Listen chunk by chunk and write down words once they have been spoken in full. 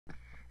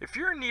If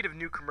you're in need of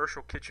new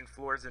commercial kitchen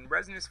floors, then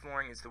resinous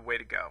flooring is the way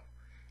to go.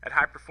 At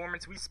High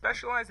Performance, we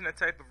specialize in a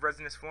type of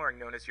resinous flooring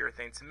known as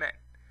urethane cement.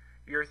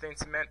 Urethane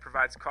cement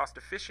provides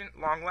cost-efficient,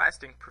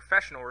 long-lasting,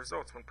 professional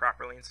results when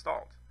properly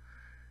installed.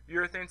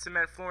 Urethane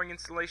cement flooring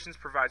installations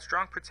provide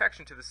strong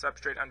protection to the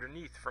substrate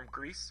underneath from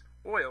grease,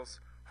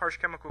 oils, harsh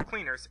chemical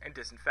cleaners, and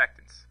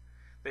disinfectants.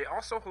 They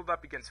also hold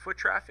up against foot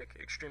traffic,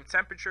 extreme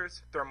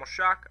temperatures, thermal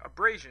shock,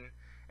 abrasion,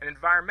 and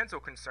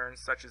environmental concerns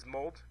such as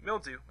mold,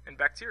 mildew, and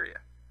bacteria.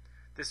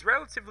 This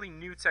relatively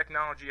new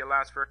technology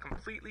allows for a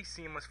completely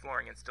seamless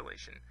flooring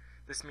installation.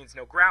 This means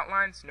no grout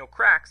lines, no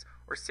cracks,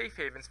 or safe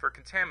havens for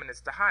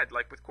contaminants to hide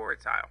like with quarry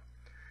tile.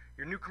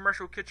 Your new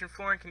commercial kitchen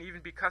flooring can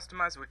even be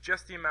customized with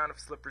just the amount of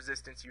slip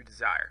resistance you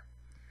desire.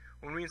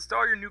 When we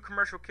install your new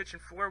commercial kitchen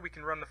floor, we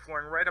can run the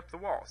flooring right up the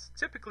walls,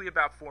 typically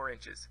about 4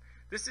 inches.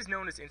 This is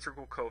known as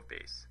integral cove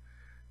base.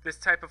 This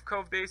type of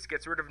cove base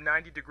gets rid of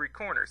 90-degree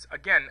corners,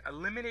 again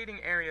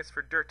eliminating areas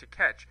for dirt to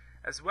catch,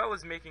 as well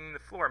as making the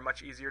floor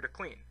much easier to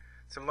clean.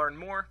 To learn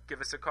more, give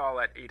us a call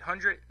at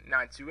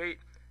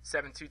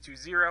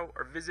 800-928-7220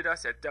 or visit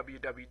us at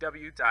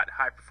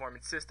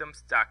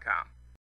www.highperformancesystems.com.